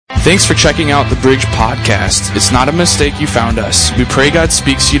Thanks for checking out the Bridge Podcast. It's not a mistake you found us. We pray God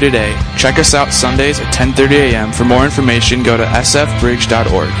speaks to you today. Check us out Sundays at 10:30 a.m. For more information, go to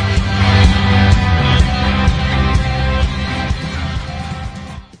sfbridge.org.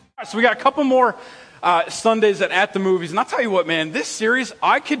 So we got a couple more Sundays at the movies. And I'll tell you what, man, this series,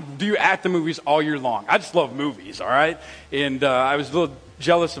 I could do at the movies all year long. I just love movies, all right? And I was a little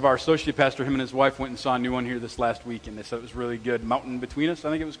jealous of our associate pastor. Him and his wife went and saw a new one here this last week, and they said it was really good. Mountain Between Us,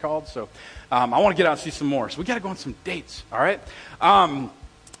 I think it was called. So I want to get out and see some more. So we got to go on some dates, all right? I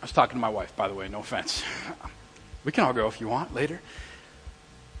was talking to my wife, by the way, no offense. We can all go if you want later.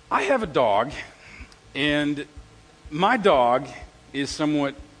 I have a dog, and my dog is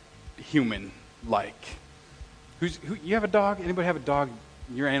somewhat human-like. You have a dog? Anybody have a dog?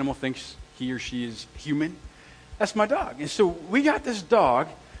 Your animal thinks he or she is human? That's my dog. And so we got this dog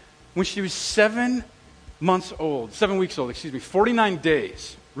when she was 7 weeks old, 49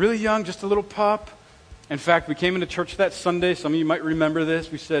 days. Really young, just a little pup. In fact, we came into church that Sunday. Some of you might remember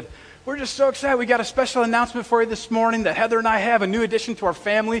this. We said, we're just so excited. We got a special announcement for you this morning that Heather and I have a new addition to our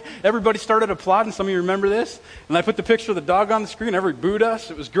family. Everybody started applauding. Some of you remember this. And I put the picture of the dog on the screen. Everybody booed us.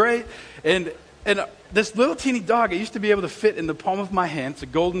 It was great. And this little teeny dog, it used to be able to fit in the palm of my hand. It's a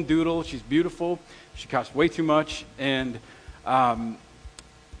golden doodle. She's beautiful. She costs way too much. And I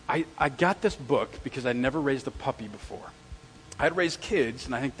got this book because I never raised a puppy before. I had raised kids,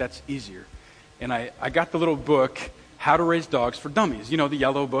 and I think that's easier. And I got the little book, How to Raise Dogs for Dummies. You know, the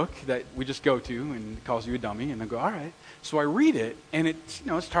yellow book that we just go to, and it calls you a dummy. And I go, all right. So I read it, and it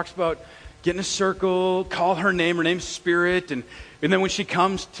talks about get in a circle, call her name's Spirit, and then when she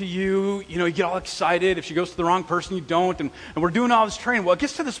comes to you, you get all excited. If she goes to the wrong person, you don't. And we're doing all this training. Well, it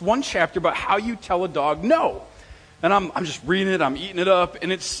gets to this one chapter about how you tell a dog no. And I'm just reading it. I'm eating it up.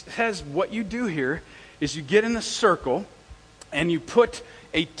 And it says what you do here is you get in a circle, and you put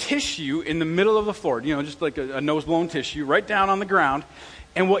a tissue in the middle of the floor, just like a nose-blown tissue, right down on the ground.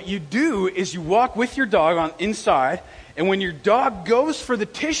 And what you do is you walk with your dog on inside, and when your dog goes for the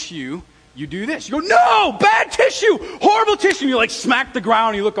tissue, you do this. You go, no, bad tissue, horrible tissue. And you smack the ground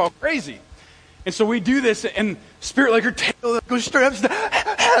and you look all crazy. And so we do this, and Spirit, her tail goes straight up.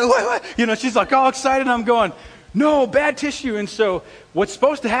 She's all excited. And I'm going, no, bad tissue. And so what's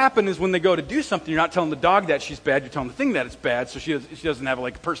supposed to happen is when they go to do something, you're not telling the dog that she's bad. You're telling the thing that it's bad. So she doesn't have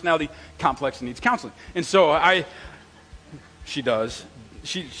a personality complex and needs counseling. And so she does.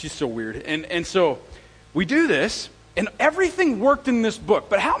 She's so weird. And so we do this. And everything worked in this book.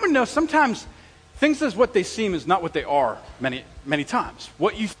 But how many know sometimes things as what they seem is not what they are many, many times.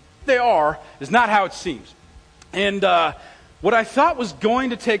 What you think they are is not how it seems. And what I thought was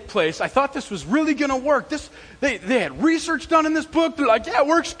going to take place, I thought this was really going to work. They had research done in this book. They're like, yeah, it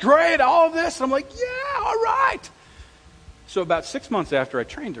works great, all of this. And I'm like, yeah, all right. So about 6 months after I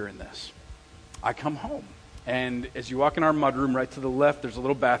trained her in this, I come home. And as you walk in our mudroom right to the left, there's a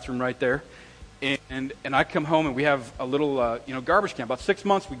little bathroom right there. And I come home, and we have a little, garbage can. About 6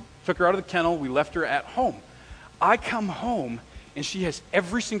 months, we took her out of the kennel. We left her at home. I come home, and she has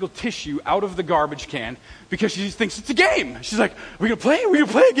every single tissue out of the garbage can because she thinks it's a game. She's like, we're going to play? We're going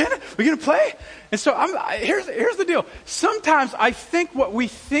to play again? We're going to play? And so here's the deal. Sometimes I think what we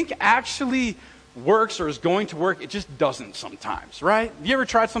think actually works or is going to work, it just doesn't sometimes, right? Have you ever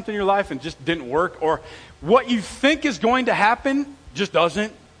tried something in your life and it just didn't work? Or what you think is going to happen just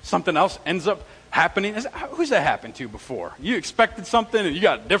doesn't? Something else ends up happening. Who's that happened to before? You expected something and you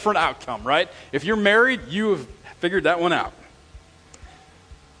got a different outcome, right? If you're married, you have figured that one out.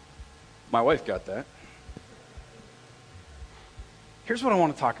 My wife got that. Here's what I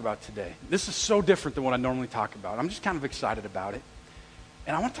want to talk about today. This is so different than what I normally talk about. I'm just kind of excited about it.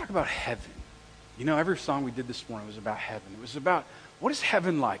 And I want to talk about heaven. Every song we did this morning was about heaven. It was about, what is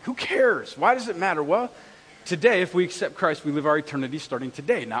heaven like? Who cares? Why does it matter? Well, today, if we accept Christ, we live our eternity starting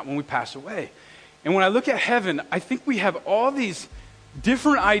today, not when we pass away. And when I look at heaven, I think we have all these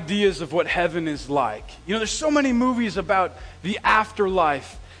different ideas of what heaven is like. There's so many movies about the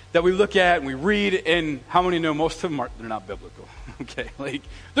afterlife that we look at and we read, and how many know most of them they're not biblical? Okay,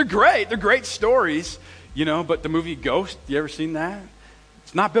 they're great. They're great stories, but the movie Ghost, you ever seen that?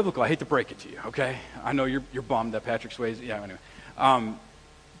 It's not biblical. I hate to break it to you, okay? I know you're bummed that Patrick Swayze, yeah, anyway.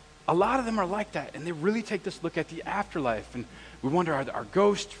 A lot of them are like that, and they really take this look at the afterlife, and we wonder, are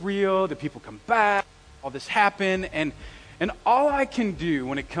ghosts real? Do people come back? All this happen? And all I can do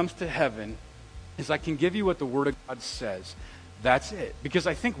when it comes to heaven is I can give you what the Word of God says. That's it. Because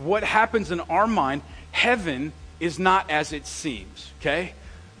I think what happens in our mind, heaven is not as it seems, okay?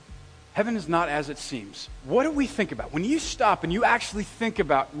 Heaven is not as it seems. What do we think about? When you stop and you actually think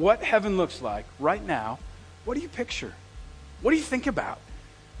about what heaven looks like right now, what do you picture? What do you think about?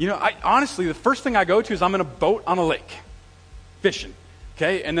 Honestly, the first thing I go to is I'm in a boat on a lake, fishing,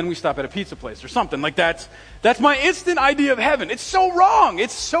 okay? And then we stop at a pizza place or something. Like that's my instant idea of heaven. It's so wrong.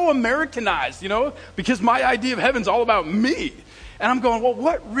 It's so Americanized, because my idea of heaven's all about me. And I'm going, well,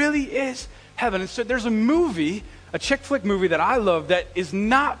 what really is heaven? And so there's a movie, a chick flick movie that I love that is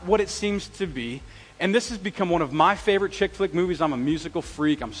not what it seems to be. And this has become one of my favorite chick flick movies. I'm a musical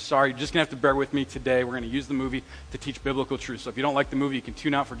freak. I'm sorry. You're just going to have to bear with me today. We're going to use the movie to teach biblical truth. So if you don't like the movie, you can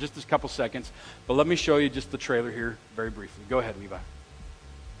tune out for just a couple seconds. But let me show you just the trailer here very briefly. Go ahead, Levi.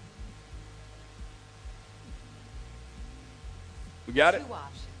 We got it? Two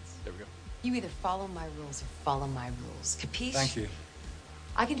options. There we go. You either follow my rules or follow my rules. Capiche? Thank you.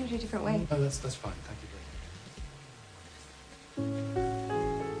 I can do it a different way. No, that's fine. Thank you very much.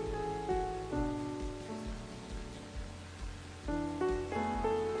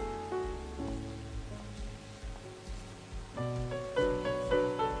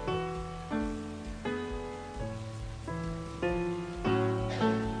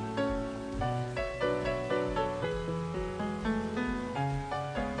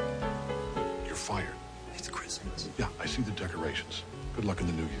 You're fired. It's Christmas. Yeah, I see the decorations. Good luck in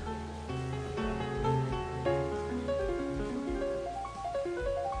the new year.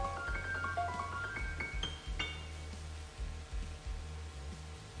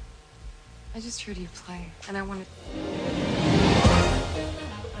 I just heard you play, and I wanted...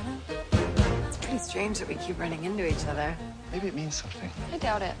 It's pretty strange that we keep running into each other. Maybe it means something. I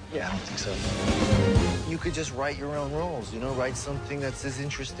doubt it. Yeah, I don't think so. You could just write your own rules, write something that's as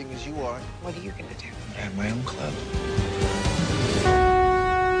interesting as you are. What are you gonna do? I have my own club. Is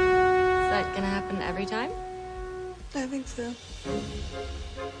that gonna happen every time? I think so.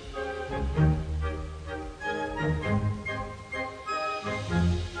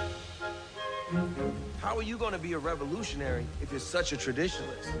 How are you going to be a revolutionary if you're such a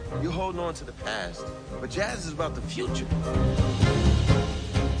traditionalist? You're holding on to the past, but jazz is about the future.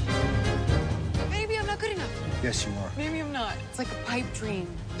 Maybe I'm not good enough. Yes, you are. Maybe I'm not. It's like a pipe dream.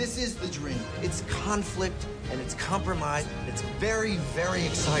 This is the dream. It's conflict and it's compromise. It's very, very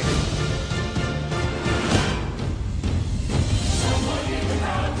exciting.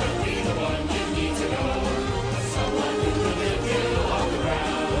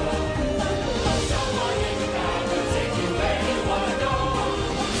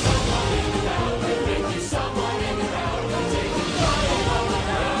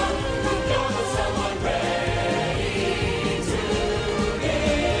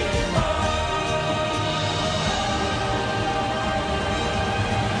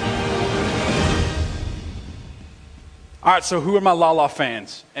 All right, so who are my La La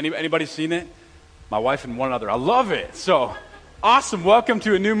fans? Anybody seen it? My wife and one other. I love it. So, awesome. Welcome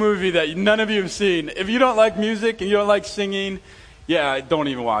to a new movie that none of you have seen. If you don't like music and you don't like singing, don't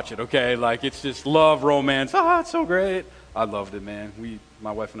even watch it, okay? It's just love, romance. It's so great. I loved it, man.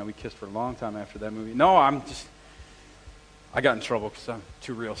 My wife and I, we kissed for a long time after that movie. No, I got in trouble because I'm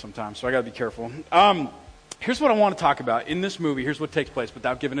too real sometimes, so I got to be careful. Here's what I want to talk about. In this movie, here's what takes place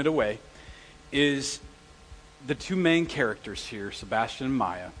without giving it away, is the two main characters here, Sebastian and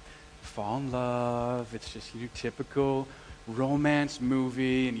Maya, fall in love. It's just your typical romance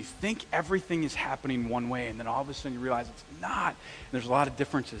movie, and you think everything is happening one way, and then all of a sudden you realize it's not. And there's a lot of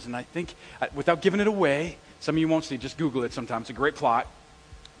differences. And I think, without giving it away, some of you won't see, just Google it sometime. It's a great plot.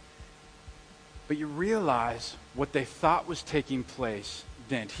 But you realize what they thought was taking place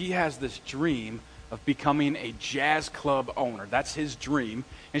didn't. He has this dream of becoming a jazz club owner. That's his dream.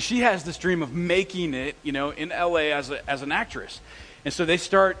 And she has this dream of making it, in LA as an actress. And so they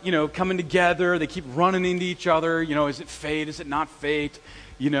start, coming together. They keep running into each other. Is it fate? Is it not fate?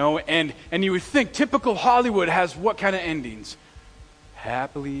 And you would think typical Hollywood has what kind of endings?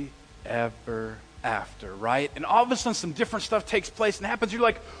 Happily ever after, right? And all of a sudden some different stuff takes place and happens. You're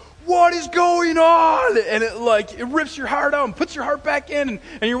like, what is going on? And it rips your heart out and puts your heart back in,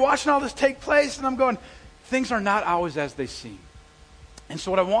 and you're watching all this take place, and I'm going, things are not always as they seem. And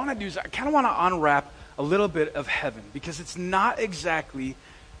so what I want to do is I kind of want to unwrap a little bit of heaven, because it's not exactly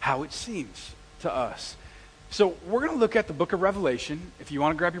how it seems to us. So we're going to look at the book of Revelation. If you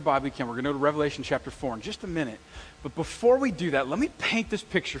want to grab your Bible, you can. We're going to go to Revelation chapter 4 in just a minute. But before we do that, let me paint this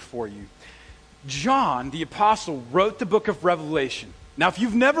picture for you. John, the apostle, wrote the book of Revelation. Now, if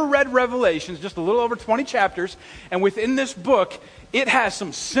you've never read Revelation, it's just a little over 20 chapters, and within this book, it has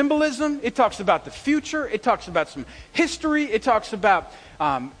some symbolism. It talks about the future. It talks about some history. It talks about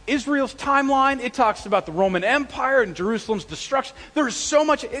Israel's timeline. It talks about the Roman Empire and Jerusalem's destruction. There's so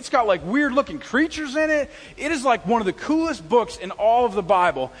much. It's got weird-looking creatures in it. It is one of the coolest books in all of the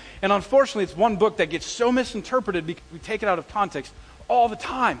Bible. And unfortunately, it's one book that gets so misinterpreted because we take it out of context all the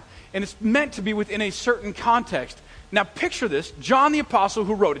time. And it's meant to be within a certain context. Now picture this, John the Apostle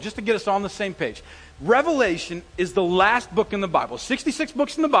who wrote it, just to get us all on the same page. Revelation is the last book in the Bible. 66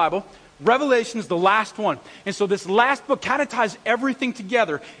 books in the Bible. Revelation is the last one. And so this last book kind of ties everything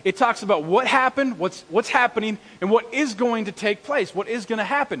together. It talks about what happened, what's happening, and what is going to take place, what is going to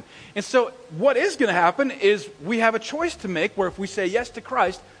happen. And so what is going to happen is we have a choice to make where if we say yes to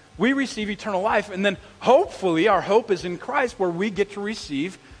Christ, we receive eternal life. And then hopefully our hope is in Christ where we get to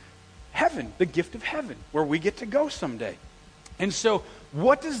receive heaven, the gift of heaven, where we get to go someday. And so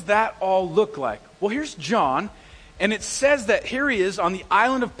what does that all look like? Well, here's John. And it says that here he is on the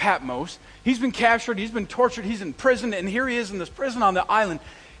island of Patmos. He's been captured, he's been tortured, he's in prison, and here he is in this prison on the island.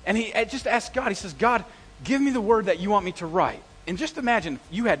 And he just asked God, he says, God, give me the word that you want me to write. And just imagine,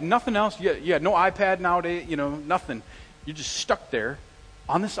 you had nothing else, you had no iPad nowadays, nothing. You're just stuck there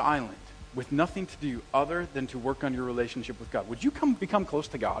on this island with nothing to do other than to work on your relationship with God. Would you become close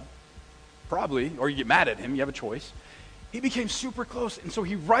to God? Probably, or you get mad at him, you have a choice. He became super close, and so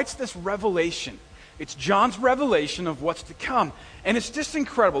he writes this revelation. It's John's revelation of what's to come. And it's just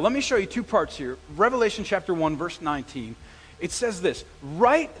incredible. Let me show you two parts here. Revelation chapter 1, verse 19. It says this,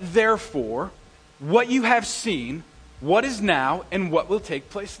 write therefore what you have seen, what is now, and what will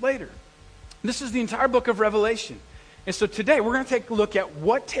take place later. This is the entire book of Revelation. And so today we're going to take a look at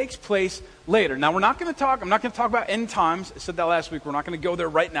what takes place later. Now I'm not going to talk about end times. I said that last week. We're not going to go there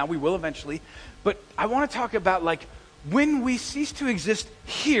right now. We will eventually. But I want to talk about when we cease to exist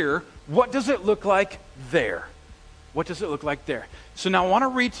here, what does it look like there? What does it look like there? So now I want to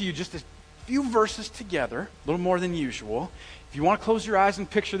read to you just a few verses together, a little more than usual. If you want to close your eyes and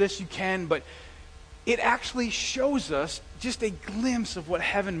picture this, you can, but it actually shows us just a glimpse of what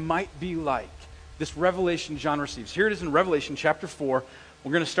heaven might be like. This revelation John receives. Here it is in Revelation chapter 4.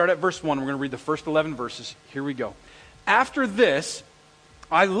 We're going to start at verse 1. We're going to read the first 11 verses. Here we go. After this,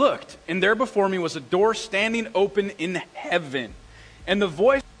 I looked, and there before me was a door standing open in heaven. And the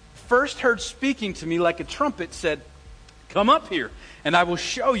voice first heard speaking to me like a trumpet said, come up here, and I will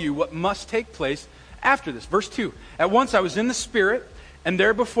show you what must take place after this. Verse 2, at once I was in the Spirit, and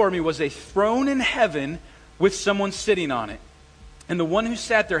there before me was a throne in heaven with someone sitting on it. And the one who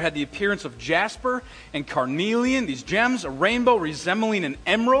sat there had the appearance of jasper and carnelian, these gems, a rainbow resembling an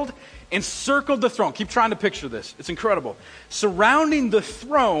emerald, encircled the throne. Keep trying to picture this. It's incredible. Surrounding the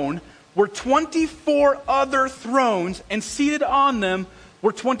throne were 24 other thrones, and seated on them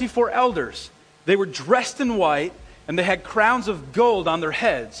were 24 elders. They were dressed in white, and they had crowns of gold on their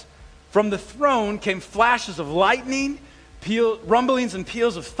heads. From the throne came flashes of lightning, rumblings and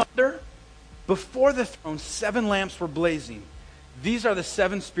peals of thunder. Before the throne, 7 lamps were blazing. These are the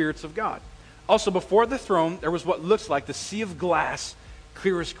 7 spirits of God. Also, before the throne, there was what looks like the sea of glass,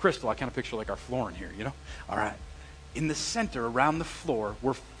 clear as crystal. I kind of picture like our floor in here, All right. In the center, around the floor,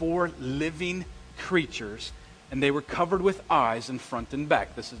 were 4 living creatures, and they were covered with eyes in front and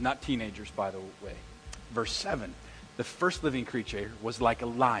back. This is not teenagers, by the way. Verse 7, the first living creature was like a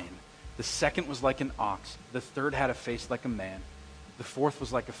lion. The second was like an ox. The third had a face like a man. The fourth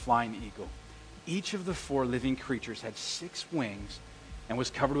was like a flying eagle. Each of the 4 living creatures had 6 wings and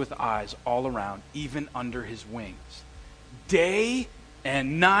was covered with eyes all around, even under his wings. Day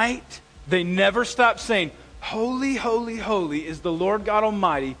and night, they never stopped saying, holy, holy, holy is the Lord God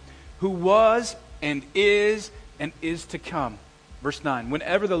Almighty, who was and is to come. Verse 9,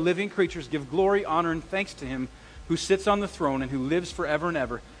 whenever the living creatures give glory, honor, and thanks to him who sits on the throne and who lives forever and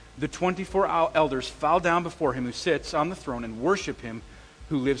ever, the 24 elders fall down before him who sits on the throne and worship him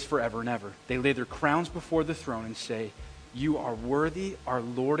who lives forever and ever. They lay their crowns before the throne and say, you are worthy, our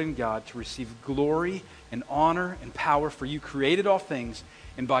Lord and God, to receive glory and honor and power, for you created all things,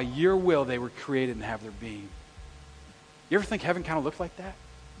 and by your will they were created and have their being. You ever think heaven kind of looked like that?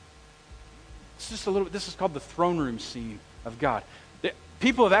 It's just a little bit. This is called the throne room scene of God.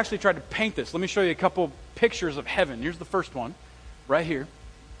 People have actually tried to paint this. Let me show you a couple pictures of heaven. Here's the first one, right here.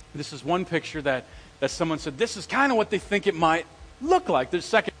 This is one picture that someone said, this is kind of what they think it might look like. There's a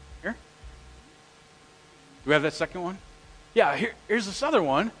second here. Do we have that second one? Yeah, here's this other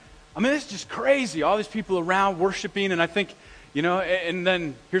one. I mean, it's just crazy. All these people around worshiping, and I think, and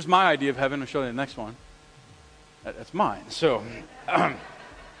then here's my idea of heaven. I'll show you the next one. That's mine. So,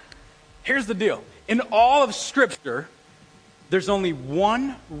 here's the deal. In all of Scripture, there's only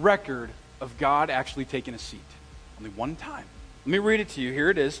one record of God actually taking a seat. Only one time. Let me read it to you. Here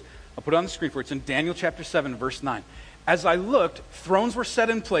it is. I'll put it on the screen for you. It's in Daniel chapter 7, verse 9. As I looked, thrones were set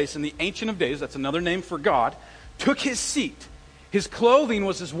in place, and the Ancient of Days, that's another name for God, took his seat. His clothing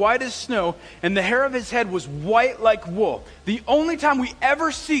was as white as snow, and the hair of his head was white like wool. The only time we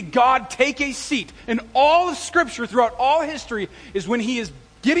ever see God take a seat in all of Scripture throughout all history is when he is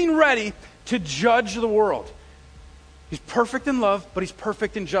getting ready to judge the world. He's perfect in love, but he's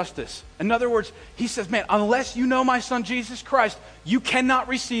perfect in justice. In other words, he says, man, unless you know my son Jesus Christ, you cannot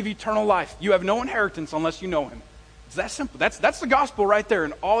receive eternal life. You have no inheritance unless you know him. It's that simple. That's the gospel right there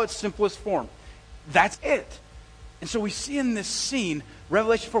in all its simplest form. That's it. And so we see in this scene,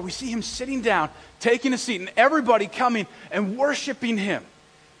 Revelation 4, we see him sitting down, taking a seat, and everybody coming and worshiping him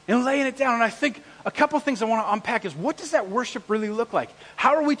and laying it down. And I think a couple things I want to unpack is, what does that worship really look like?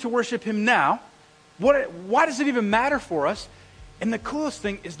 How are we to worship him now? Why does it even matter for us? And the coolest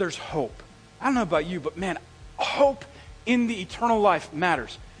thing is there's hope. I don't know about you, but man, hope in the eternal life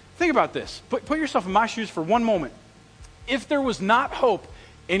matters. Think about this. Put yourself in my shoes for one moment. If there was not hope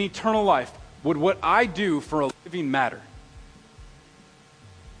in eternal life, would what I do for a living matter?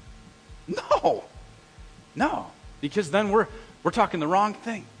 No. Because then we're talking the wrong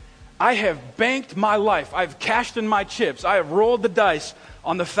thing. I have banked my life. I've cashed in my chips. I have rolled the dice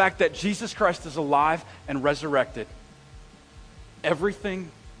on the fact that Jesus Christ is alive and resurrected.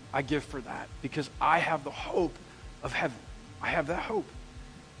 Everything I give for that, because I have the hope of heaven. I have that hope.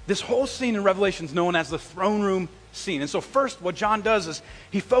 This whole scene in Revelation is known as the throne room scene. And so first, what John does is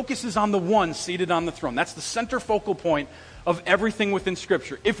he focuses on the one seated on the throne. That's the center focal point of everything within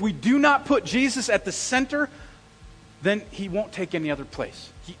Scripture. If we do not put Jesus at the center, then he won't take any other place.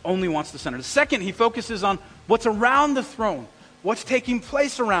 He only wants the center. The second, he focuses on what's around the throne, what's taking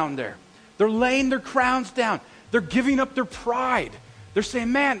place around there. They're laying their crowns down. They're giving up their pride. They're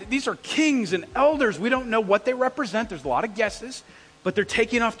saying, man, these are kings and elders. We don't know what they represent. There's a lot of guesses, but they're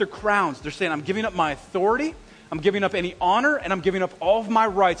taking off their crowns. They're saying, I'm giving up my authority, I'm giving up any honor, and I'm giving up all of my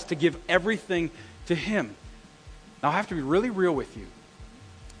rights to give everything to him. Now, I have to be really real with you.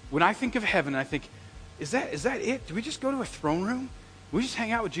 When I think of heaven, I think, is that it? Do we just go to a throne room? We just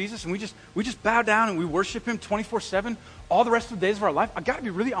hang out with Jesus and we just bow down and we worship him 24/7 all the rest of the days of our life? I got to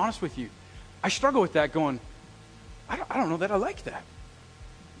be really honest with you. I struggle with that going, I don't know that I like that.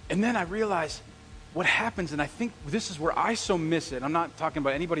 And then I realize what happens, and I think this is where I so miss it. I'm not talking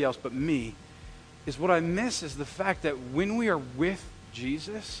about anybody else but me. Is what I miss is the fact that when we are with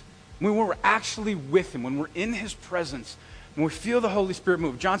Jesus, when we're actually with him, when we're in his presence, when we feel the Holy Spirit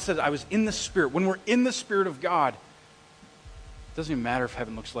move. John says, I was in the Spirit. When we're in the Spirit of God, it doesn't even matter if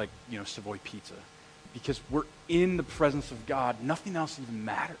heaven looks like, Savoy pizza. Because we're in the presence of God. Nothing else even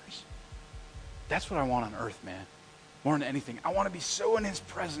matters. That's what I want on earth, man. More than anything. I want to be so in his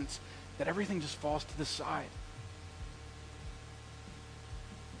presence that everything just falls to the side.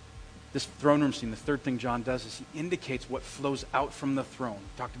 This throne room scene, the third thing John does is he indicates what flows out from the throne.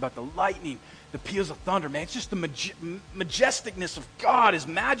 He talked about the lightning, the peals of thunder. Man, it's just the majesticness of God, his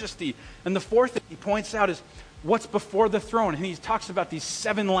majesty. And the fourth thing he points out is what's before the throne. And he talks about these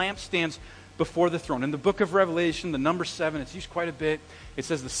 7 lampstands before the throne. In the book of Revelation, the number 7, it's used quite a bit. It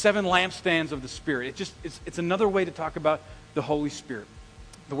says the 7 lampstands of the Spirit. It's another way to talk about the Holy Spirit.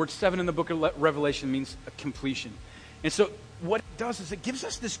 The word 7 in the book of Revelation means a completion. And so what it does is it gives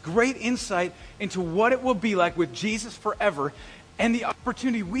us this great insight into what it will be like with Jesus forever and the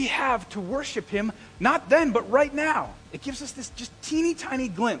opportunity we have to worship him, not then, but right now. It gives us this just teeny tiny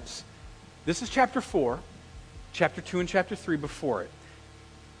glimpse. This is chapter 4, chapter 2 and chapter 3 before it.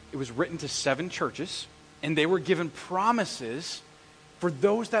 It was written to 7 churches, and they were given promises for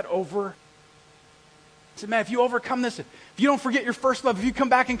those that said, man, if you overcome this, if you don't forget your first love, if you come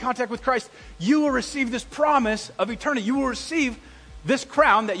back in contact with Christ, you will receive this promise of eternity. You will receive this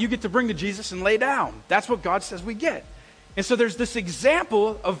crown that you get to bring to Jesus and lay down. That's what God says we get. And so there's this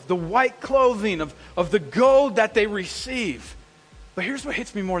example of the white clothing, of the gold that they receive. But here's what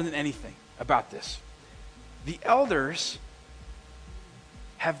hits me more than anything about this. The elders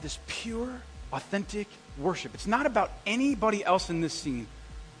have this pure, authentic worship. It's not about anybody else in this scene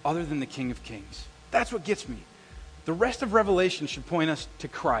other than the King of Kings. That's what gets me. The rest of Revelation should point us to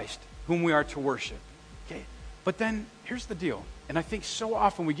Christ, whom we are to worship. Okay? But then here's the deal. And I think so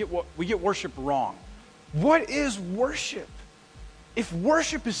often we get worship wrong. What is worship? If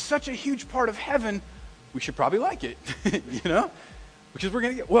worship is such a huge part of heaven, we should probably like it. Because we're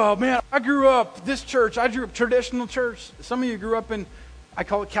going to get, well, man, I grew up this church. I grew up traditional church. Some of you grew up in, I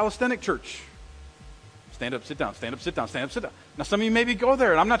call it calisthenic church. Stand up, sit down, stand up, sit down, stand up, sit down. Now, some of you maybe go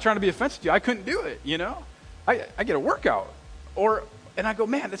there, and I'm not trying to be offensive to you. I couldn't do it, I get a workout. And I go,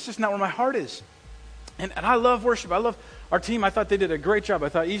 man, that's just not where my heart is. And I love worship. I love our team. I thought they did a great job. I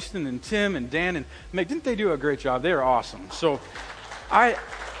thought Easton and Tim and Dan and Meg, didn't they do a great job? They are awesome. So I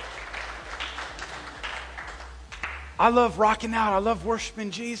I love rocking out. I love worshiping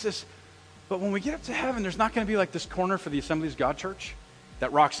Jesus. But when we get up to heaven, there's not going to be like this corner for the Assemblies of God Church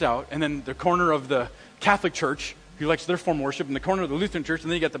that rocks out, and then the corner of the Catholic Church who likes their form of worship, and the corner of the Lutheran Church, and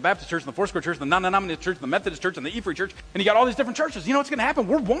then you got the Baptist Church, and the Foursquare Church, and the non-denominational church, and the Methodist Church, and the E-Free Church, and you got all these different churches. You know what's going to happen?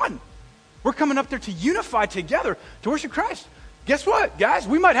 We're one. We're coming up there to unify together to worship Christ. Guess what, guys?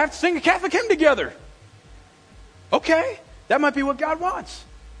 We might have to sing a Catholic hymn together. Okay, that might be what God wants.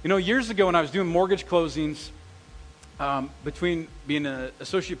 You know, years ago when I was doing mortgage closings, between being an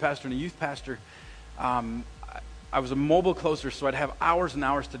associate pastor and a youth pastor, I was a mobile closer, so I'd have hours and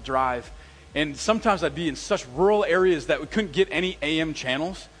hours to drive. And sometimes I'd be in such rural areas that we couldn't get any AM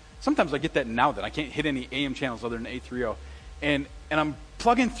channels. Sometimes I get that now that I can't hit any AM channels other than A30. And I'm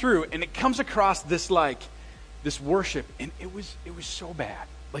plugging through, and it comes across this worship, and it was so bad.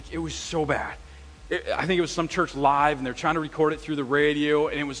 Like, it was so bad. I think it was some church live, and they're trying to record it through the radio,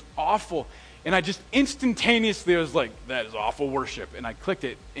 and it was awful. And I just instantaneously was like, that is awful worship. And I clicked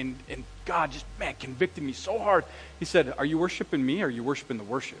it, and God just, man, convicted me so hard. He said, are you worshiping me, or are you worshiping the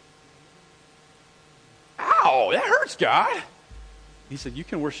worship? Ow, that hurts, God. He said, you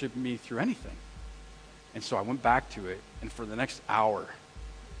can worship me through anything. And so I went back to it, and for the next hour,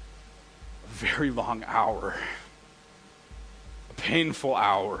 a very long hour, a painful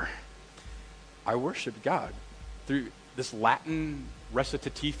hour, I worshiped God through this Latin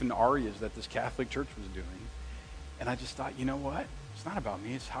recitative and arias that this Catholic church was doing. And I just thought, you know what? It's not about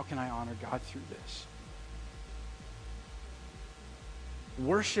me. It's how can I honor God through this?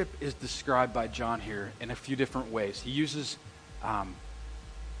 Worship is described by John here in a few different ways. He uses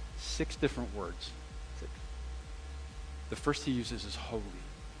 6 different words. 6. The first he uses is holy.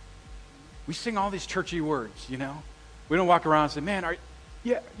 We sing all these churchy words, you know. We don't walk around and say, man,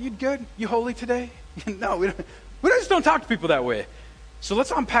 you good? You holy today? No, we just don't talk to people that way. So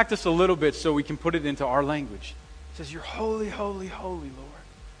let's unpack this a little bit so we can put it into our language. It says, you're holy, holy, holy, Lord.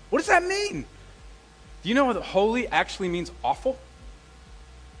 What does that mean? Do you know that holy actually means awful?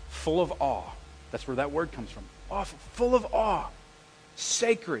 Full of awe. That's where that word comes from. Awful, full of awe.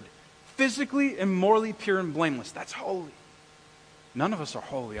 Sacred. Physically and morally pure and blameless. That's holy. None of us are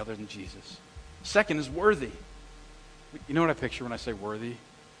holy other than Jesus. Second is worthy. You know what I picture when I say worthy?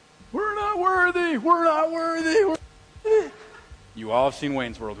 We're not worthy. We're not worthy. You all have seen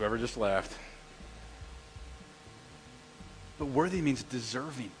Wayne's World, whoever just laughed. But worthy means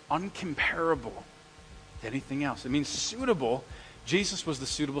deserving, uncomparable to anything else. It means suitable. Jesus was the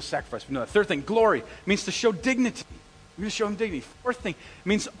suitable sacrifice. We know that. Third thing, glory. It means to show dignity. We're going to show him dignity. Fourth thing, it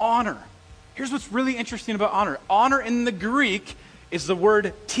means honor. Here's what's really interesting about honor. Honor in the Greek is the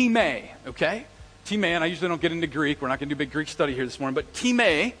word time, okay? Time, and I usually don't get into Greek. We're not going to do a big Greek study here this morning. But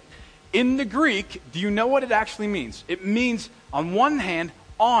time, in the Greek, do you know what it actually means? It means, on one hand,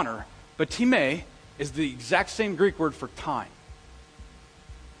 honor. But time is the exact same Greek word for time.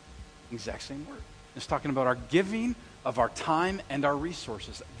 Exact same word. It's talking about our giving of our time and our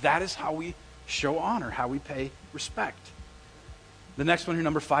resources. That is how we show honor, how we pay respect. The next one here,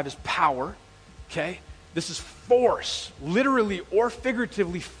 number 5, is power. Okay? This is force, literally or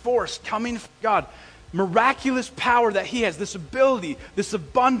figuratively force coming from God. Miraculous power that he has, this ability, this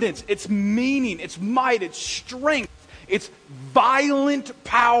abundance, its meaning, its might, its strength, its violent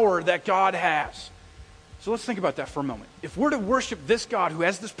power that God has. So let's think about that for a moment. If we're to worship this God who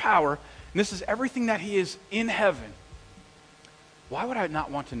has this power, and this is everything that he is in heaven, why would I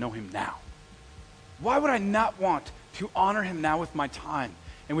not want to know him now? Why would I not want to honor him now with my time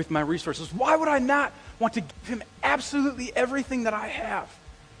and with my resources? Why would I not want to give him absolutely everything that I have?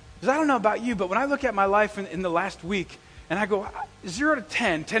 Because I don't know about you, but when I look at my life in the last week, and I go 0 to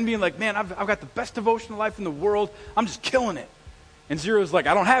 10, 10 being like, man, I've got the best devotional life in the world, I'm just killing it. And 0 is like,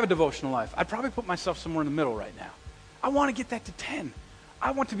 I don't have a devotional life. I'd probably put myself somewhere in the middle right now. I want to get that to 10.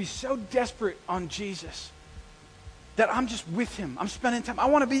 I want to be so desperate on Jesus that I'm just with him. I'm spending time. I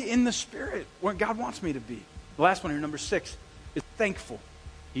want to be in the Spirit where God wants me to be. The last one here, number 6, is thankful.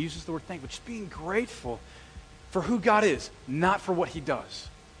 He uses the word thankful. Just being grateful for who God is, not for what he does.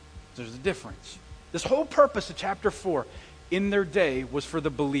 There's a difference. This whole purpose of chapter 4 in their day was for the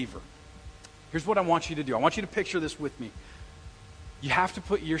believer. Here's what I want you to do. I want you to picture this with me. You have to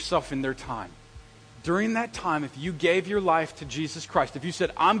put yourself in their time. During that time, if you gave your life to Jesus Christ, if you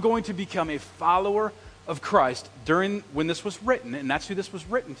said, I'm going to become a follower of Christ, when this was written, and that's who this was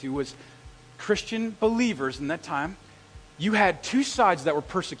written to, was Christian believers in that time, you had 2 sides that were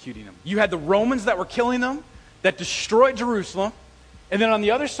persecuting them. You had the Romans that were killing them, that destroyed Jerusalem, and then on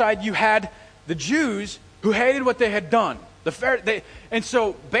the other side, you had the Jews who hated what they had done. And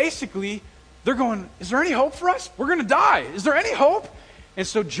so basically, they're going, is there any hope for us? We're going to die. Is there any hope? And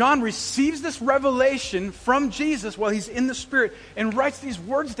so John receives this revelation from Jesus while he's in the Spirit and writes these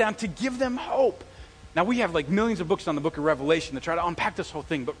words down to give them hope. Now, we have like millions of books on the book of Revelation to try to unpack this whole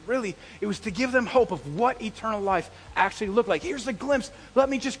thing, but really, it was to give them hope of what eternal life actually looked like. Here's a glimpse. Let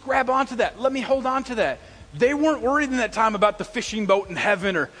me just grab onto that. Let me hold on to that. They weren't worried in that time about the fishing boat in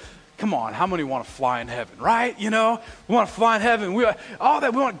heaven or, come on, how many want to fly in heaven, right? You know, we want to fly in heaven. We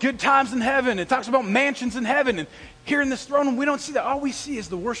want good times in heaven. It talks about mansions in heaven. And here in this throne room, we don't see that. All we see is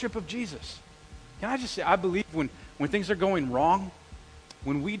the worship of Jesus. Can I just say, I believe when things are going wrong,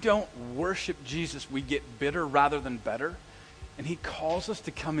 when we don't worship Jesus, we get bitter rather than better. And he calls us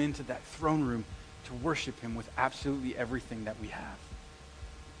to come into that throne room to worship him with absolutely everything that we have.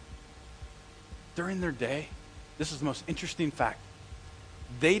 During their day, this is the most interesting fact.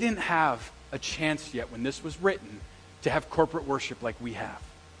 They didn't have a chance yet when this was written to have corporate worship like we have.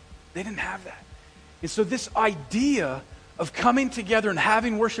 They didn't have that. And so this idea of coming together and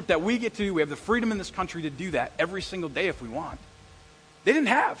having worship that we get to do, we have the freedom in this country to do that every single day if we want. They didn't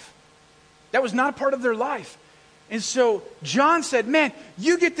have. That was not a part of their life. And so John said, man,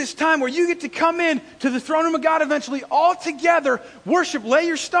 you get this time where you get to come in to the throne room of God eventually, all together, worship, lay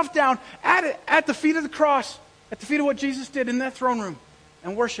your stuff down at the feet of the cross, at the feet of what Jesus did in that throne room,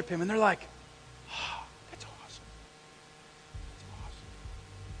 and worship him. And they're like, oh, that's awesome. That's awesome.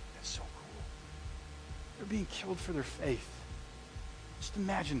 That's so cool. They're being killed for their faith. Just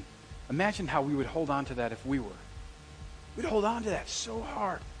imagine how we would hold on to that if we were. We'd hold on to that so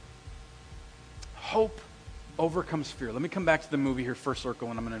hard. Hope overcomes fear. Let me come back to the movie here, First Circle,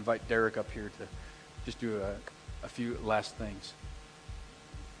 and I'm going to invite Derek up here to just do a few last things.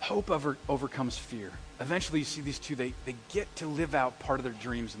 Hope overcomes fear. Eventually, you see these two, they get to live out part of their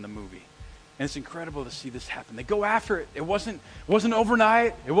dreams in the movie. And it's incredible to see this happen. They go after it. It wasn't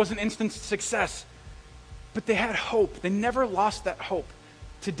overnight. It wasn't instant success. But they had hope. They never lost that hope.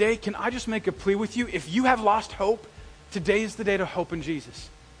 Today, can I just make a plea with you? If you have lost hope, today is the day to hope in Jesus.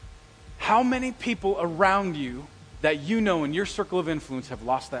 How many people around you that you know in your circle of influence have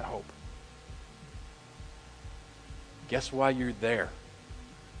lost that hope? Guess why you're there?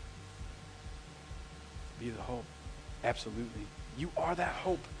 Be the hope. Absolutely. You are that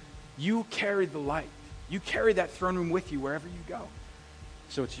hope. You carry the light. You carry that throne room with you wherever you go.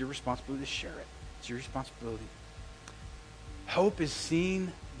 So it's your responsibility to share it. It's your responsibility. Hope is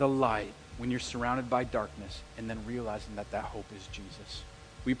seeing the light when you're surrounded by darkness and then realizing that hope is Jesus.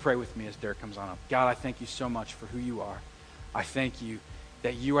 We pray with me as Derek comes on up. God, I thank you so much for who you are. I thank you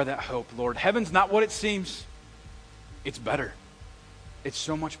that you are that hope, Lord. Heaven's not what it seems. It's better. It's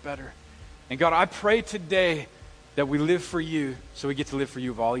so much better. And God, I pray today that we live for you so we get to live for you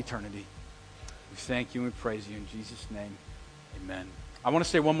of all eternity. We thank you and we praise you in Jesus' name. Amen. I want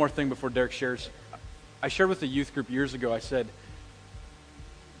to say one more thing before Derek shares. I shared with a youth group years ago, I said,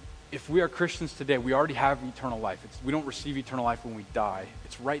 if we are Christians today, we already have eternal life. We don't receive eternal life when we die.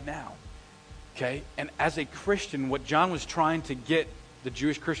 It's right now. Okay? And as a Christian, what John was trying to get the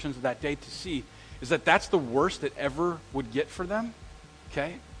Jewish Christians of that day to see is that that's the worst that ever would get for them.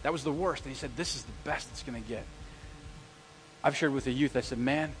 Okay? That was the worst. And he said, this is the best it's going to get. I've shared with the youth, I said,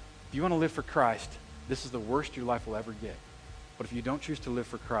 man, if you want to live for Christ, this is the worst your life will ever get. But if you don't choose to live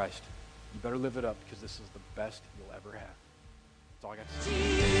for Christ, you better live it up because this is the best you'll ever have. That's all I got to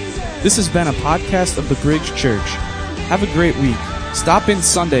say. This has been a podcast of the Bridge Church. Have a great week. Stop in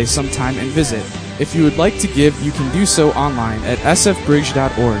Sunday sometime and visit. If you would like to give, you can do so online at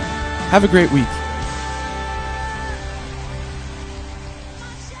sfbridge.org. Have a great week.